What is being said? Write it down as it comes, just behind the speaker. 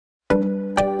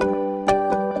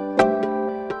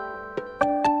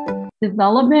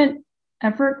development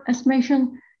effort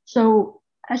estimation. So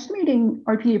estimating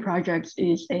RPA projects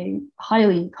is a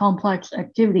highly complex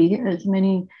activity, as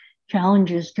many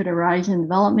challenges could arise in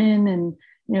development,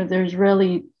 and there's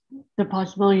really the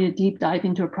possibility to deep dive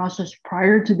into a process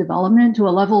prior to development to a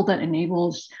level that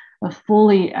enables a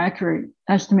fully accurate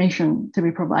estimation to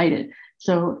be provided.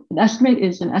 So an estimate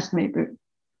is an estimate, but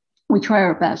we try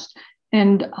our best.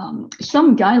 And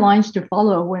some guidelines to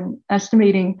follow when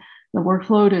estimating the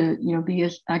workflow to be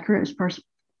as accurate as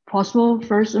possible.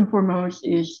 First and foremost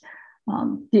is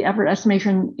the effort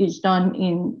estimation is done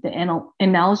in the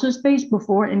analysis phase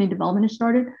before any development is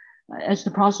started, as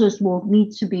the process will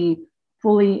need to be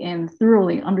fully and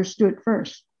thoroughly understood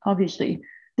first, obviously.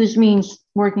 This means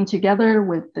working together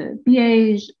with the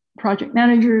BAs, project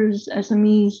managers,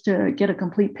 SMEs to get a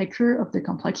complete picture of the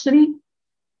complexity.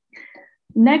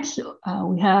 Next,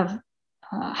 we have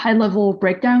a high-level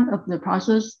breakdown of the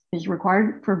process is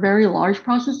required for very large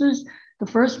processes. The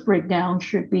first breakdown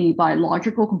should be by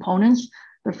logical components,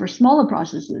 but for smaller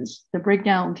processes, the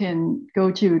breakdown can go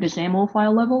to the SAML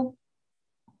file level.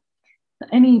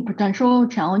 Any potential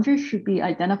challenges should be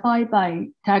identified by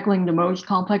tackling the most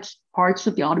complex parts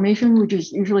of the automation, which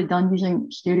is usually done using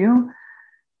Studio.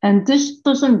 And this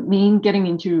doesn't mean getting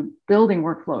into building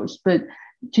workflows, but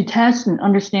to test and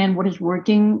understand what is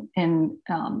working and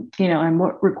and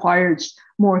what requires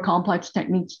more complex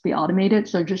techniques to be automated.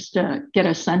 So just to get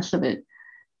a sense of it.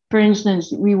 For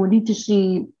instance, we would need to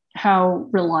see how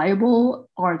reliable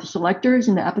are the selectors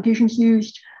in the applications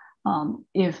used.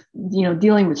 If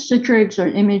dealing with Citrix or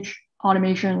image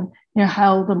automation,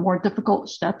 how the more difficult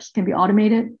steps can be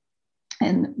automated.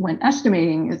 And when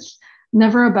estimating, it's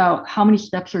never about how many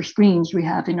steps or screens we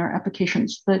have in our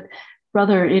applications, but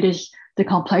rather it is the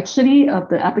complexity of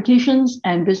the applications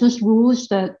and business rules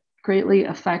that greatly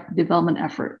affect development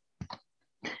effort.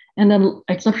 And then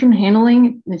exception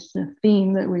handling is the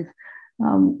theme that we've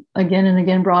again and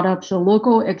again brought up. So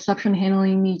local exception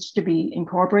handling needs to be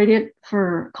incorporated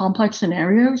for complex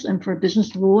scenarios and for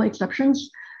business rule exceptions.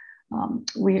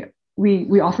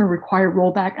 We often require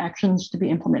rollback actions to be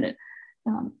implemented.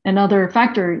 Another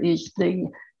factor is the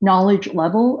knowledge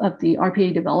level of the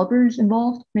RPA developers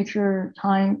involved. Make sure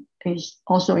time is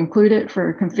also included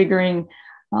for configuring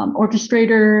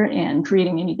orchestrator and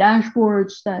creating any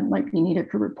dashboards that might be needed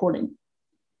for reporting.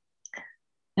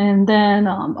 And then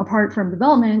apart from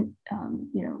development,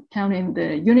 counting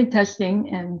the unit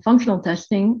testing and functional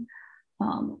testing,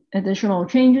 additional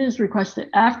changes requested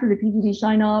after the PDD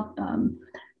sign up,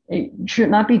 it should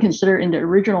not be considered in the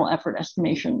original effort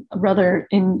estimation. Rather,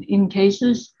 in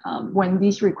cases when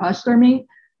these requests are made,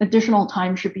 additional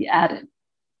time should be added.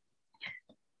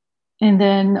 And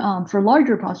then for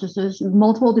larger processes,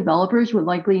 multiple developers would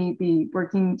likely be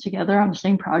working together on the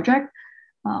same project.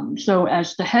 So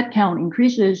as the headcount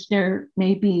increases, there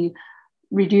may be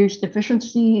reduced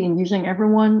efficiency in using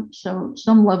everyone. So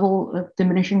some level of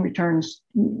diminishing returns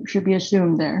should be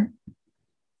assumed there.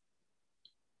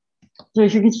 So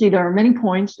as you can see, there are many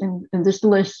points in this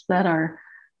list that are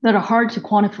hard to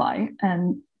quantify.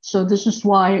 And so this is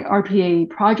why RPA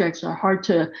projects are hard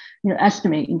to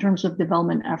estimate in terms of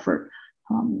development effort.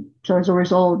 So as a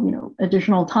result,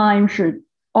 additional time should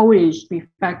always be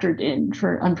factored in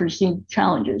for unforeseen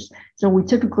challenges. So we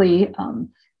typically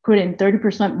put in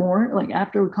 30% more, like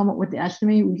after we come up with the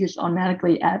estimate, we just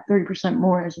automatically add 30%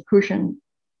 more as a cushion.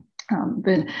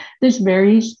 But this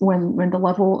varies when the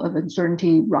level of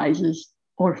uncertainty rises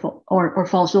or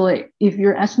falls. So like if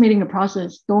you're estimating a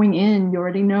process going in, you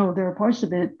already know there are parts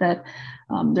of it that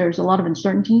there's a lot of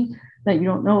uncertainty that you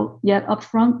don't know yet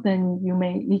upfront, then you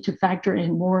may need to factor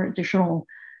in more additional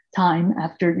time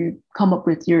after you come up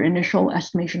with your initial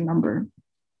estimation number.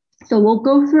 So we'll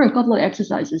go through a couple of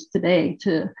exercises today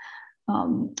to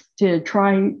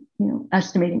try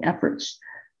estimating efforts.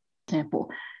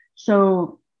 Example.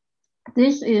 So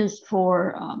this is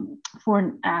for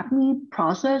an APME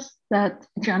process that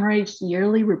generates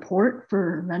yearly report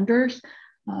for vendors,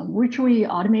 which we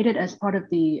automated as part of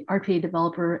the RPA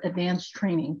Developer Advanced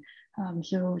Training.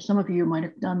 So some of you might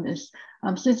have done this.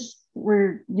 Since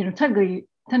we're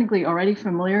technically already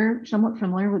somewhat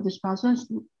familiar with this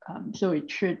process, so it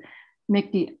should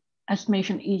make the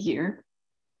estimation easier.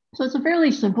 So it's a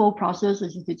fairly simple process,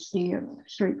 as you can see, a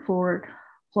straightforward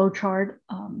flow chart.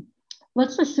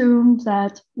 Let's assume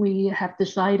that we have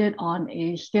decided on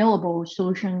a scalable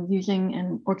solution using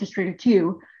an orchestrator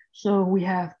queue. So we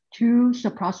have two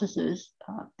subprocesses,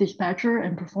 dispatcher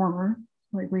and performer,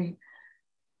 like we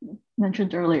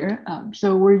mentioned earlier.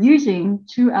 So we're using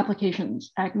two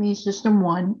applications, Acme System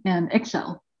 1 and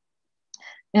Excel.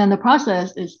 And the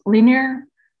process is linear,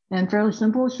 and fairly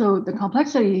simple. So the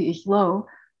complexity is low,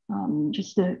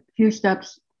 just a few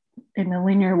steps in a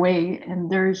linear way. And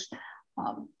there's,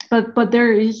 but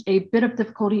there is a bit of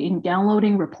difficulty in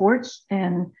downloading reports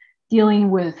and dealing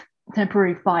with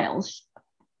temporary files.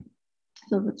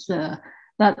 So that's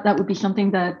that would be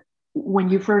something that when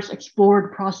you first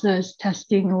explored process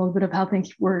testing, a little bit of how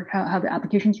things work, how the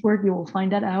applications work, you will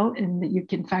find that out, and that you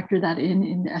can factor that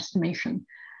in the estimation.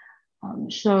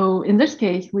 So in this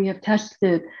case, we have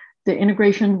tested the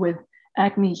integration with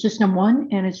Acme System 1,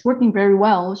 and it's working very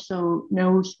well. So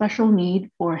no special need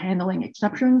for handling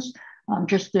exceptions.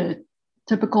 Just the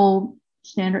typical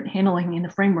standard handling in the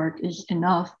framework is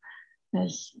enough,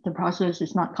 as the process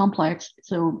is not complex.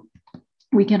 So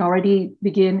we can already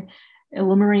begin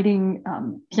enumerating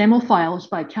SAML files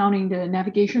by counting the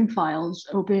navigation files,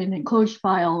 open and closed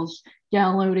files,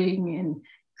 downloading and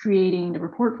creating the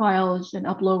report files and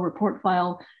upload report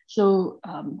file. So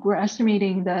we're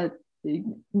estimating that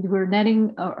we're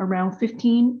netting around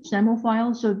 15 SAML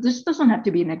files. So this doesn't have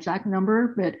to be an exact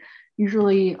number, but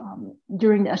usually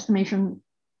during the estimation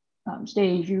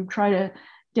stage, you try to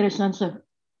get a sense of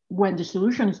when the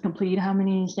solution is complete, how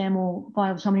many SAML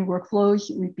files, how many workflows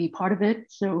would be part of it.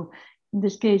 So in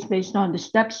this case, based on the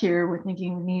steps here, we're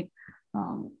thinking we need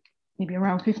maybe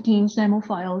around 15 SAML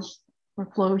files,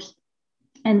 workflows.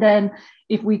 And then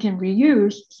if we can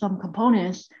reuse some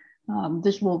components,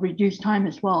 this will reduce time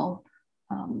as well.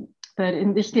 But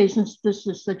in this case, since this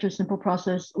is such a simple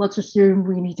process, let's assume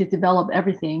we need to develop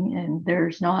everything and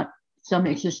there's not some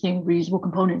existing reusable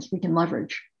components we can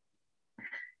leverage.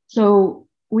 So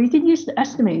we can use the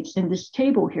estimates in this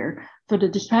table here. For the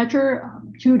dispatcher,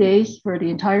 2 days for the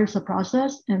entire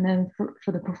subprocess, and then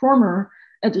for the performer,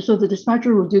 so the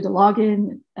dispatcher will do the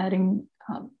login, adding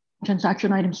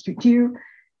transaction items to queue,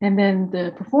 and then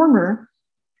the performer,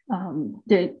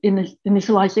 the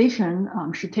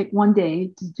initialization should take 1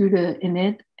 day to do the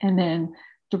init, and then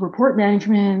the report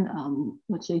management,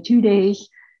 let's say 2 days,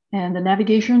 and the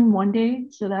navigation 1 day.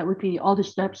 So that would be all the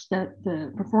steps that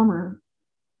the performer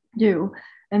do.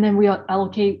 And then we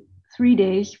allocate 3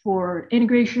 days for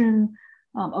integration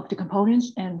of the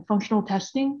components and functional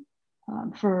testing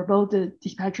for both the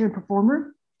dispatcher and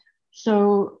performer.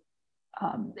 So,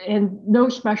 and no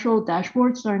special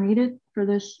dashboards are needed for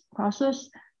this process.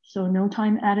 So no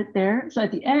time added there. So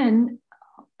at the end,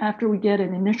 after we get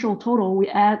an initial total, we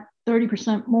add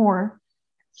 30% more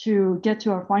to get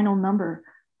to our final number.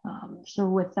 So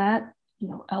with that,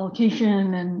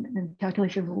 allocation and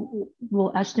calculation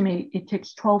will estimate it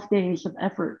takes 12 days of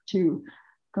effort to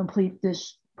complete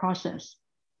this process.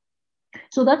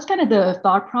 So that's kind of the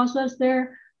thought process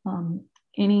there.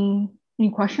 Any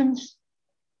questions?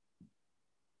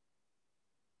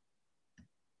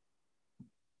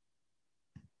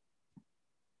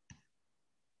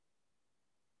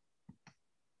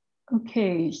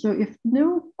 Okay, so if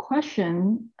no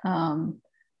question,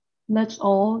 let's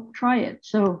all try it.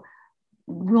 So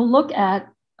we'll look at,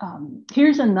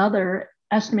 here's another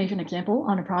estimation example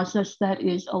on a process that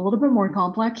is a little bit more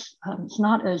complex. It's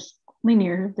not as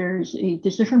linear. There's a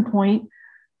decision point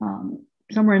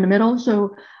somewhere in the middle.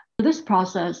 So for this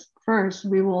process, first,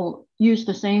 we will use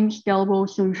the same scalable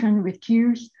solution with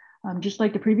queues. Just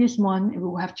like the previous one, it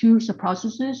will have 2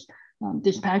 subprocesses,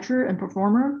 dispatcher and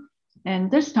performer.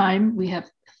 And this time we have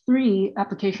 3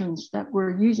 applications that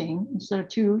we're using instead of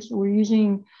 2. So we're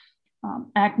using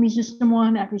Acme System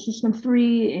 1, Acme System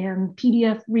 3, and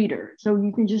PDF Reader. So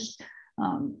you can just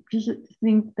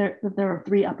think that there are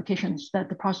 3 applications that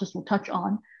the process will touch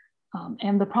on.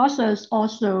 And the process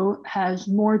also has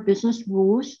more business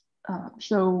rules.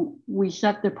 So we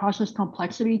set the process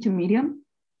complexity to medium.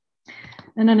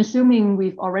 And then assuming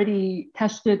we've already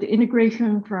tested the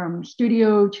integration from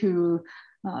Studio to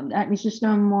Acme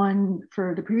System 1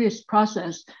 for the previous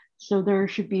process, so there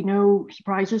should be no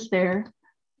surprises there.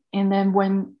 And then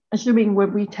assuming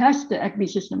when we test the Acme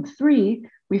System 3,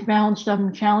 we found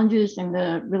some challenges in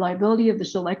the reliability of the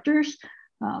selectors.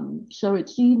 So it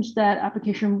seems that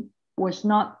application was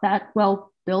not that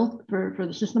well built for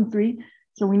the System 3.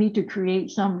 So we need to create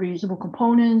some reusable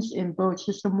components in both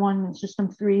System 1 and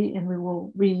System 3, and we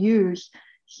will reuse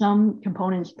some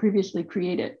components previously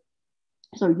created.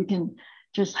 So you can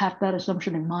just have that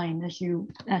assumption in mind as you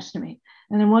estimate.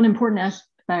 And then one important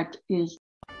aspect is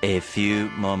a few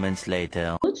moments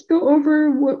later. Let's go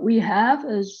over what we have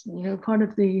as part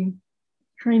of the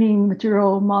training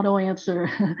material model answer.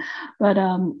 but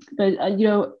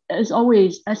as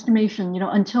always, estimation,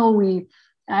 until we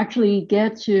actually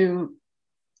get to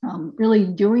really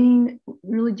doing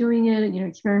it,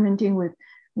 experimenting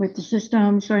with the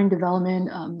system, starting development,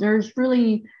 there's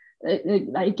really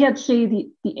I can't say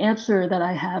the answer that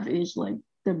I have is like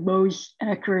the most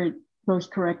accurate,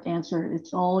 most correct answer.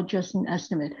 It's all just an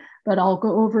estimate. But I'll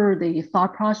go over the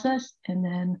thought process and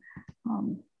then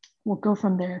we'll go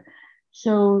from there.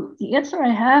 So the answer I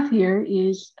have here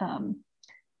is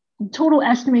total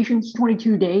estimation is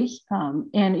 22 days.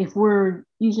 And if we're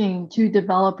using 2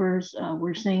 developers,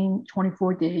 we're saying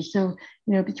 24 days. So,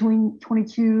 between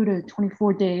 22 to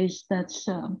 24 days, that's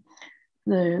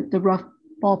the rough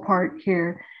ballpark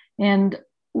here. And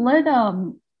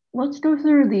let's go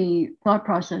through the thought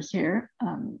process here.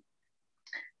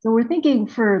 So we're thinking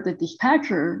for the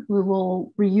dispatcher, we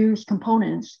will reuse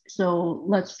components. So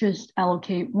let's just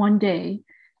allocate 1 day.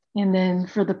 And then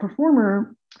for the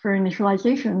performer, for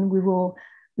initialization, we will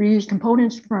reuse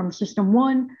components from system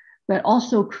 1, but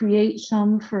also create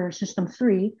some for system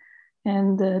 3.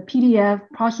 And the PDF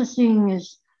processing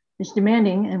is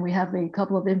demanding, and we have a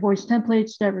couple of invoice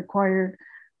templates that require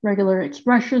regular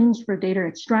expressions for data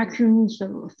extraction,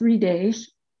 so 3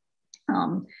 days.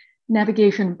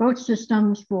 Navigation in both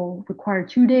systems will require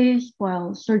 2 days,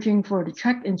 while searching for the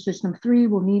check in system 3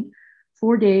 will need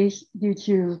 4 days due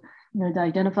to the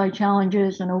identified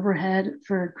challenges and overhead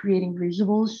for creating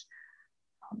reusables.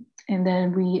 And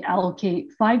then we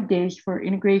allocate 5 days for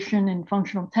integration and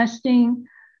functional testing,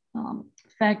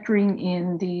 factoring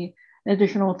in the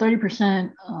additional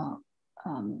 30%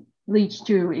 leads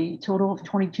to a total of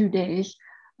 22 days.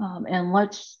 And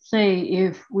let's say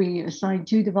if we assign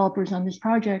 2 developers on this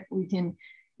project, we can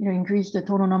increase the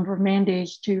total number of man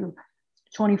days to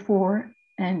 24,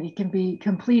 and it can be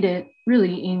completed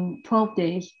really in 12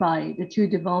 days by the 2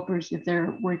 developers if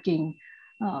they're working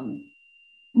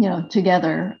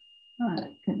together,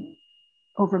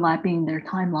 overlapping their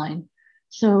timeline.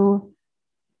 So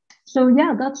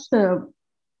yeah, that's the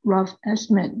rough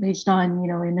estimate based on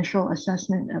initial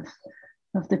assessment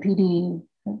of the PD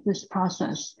of this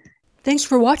process. Thanks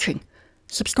for watching.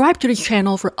 Subscribe to this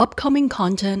channel for upcoming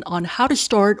content on how to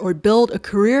start or build a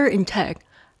career in tech,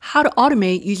 how to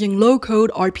automate using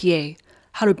low-code RPA,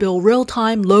 how to build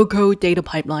real-time low-code data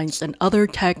pipelines, and other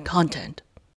tech content.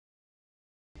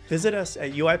 Visit us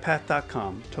at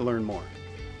uipath.com to learn more.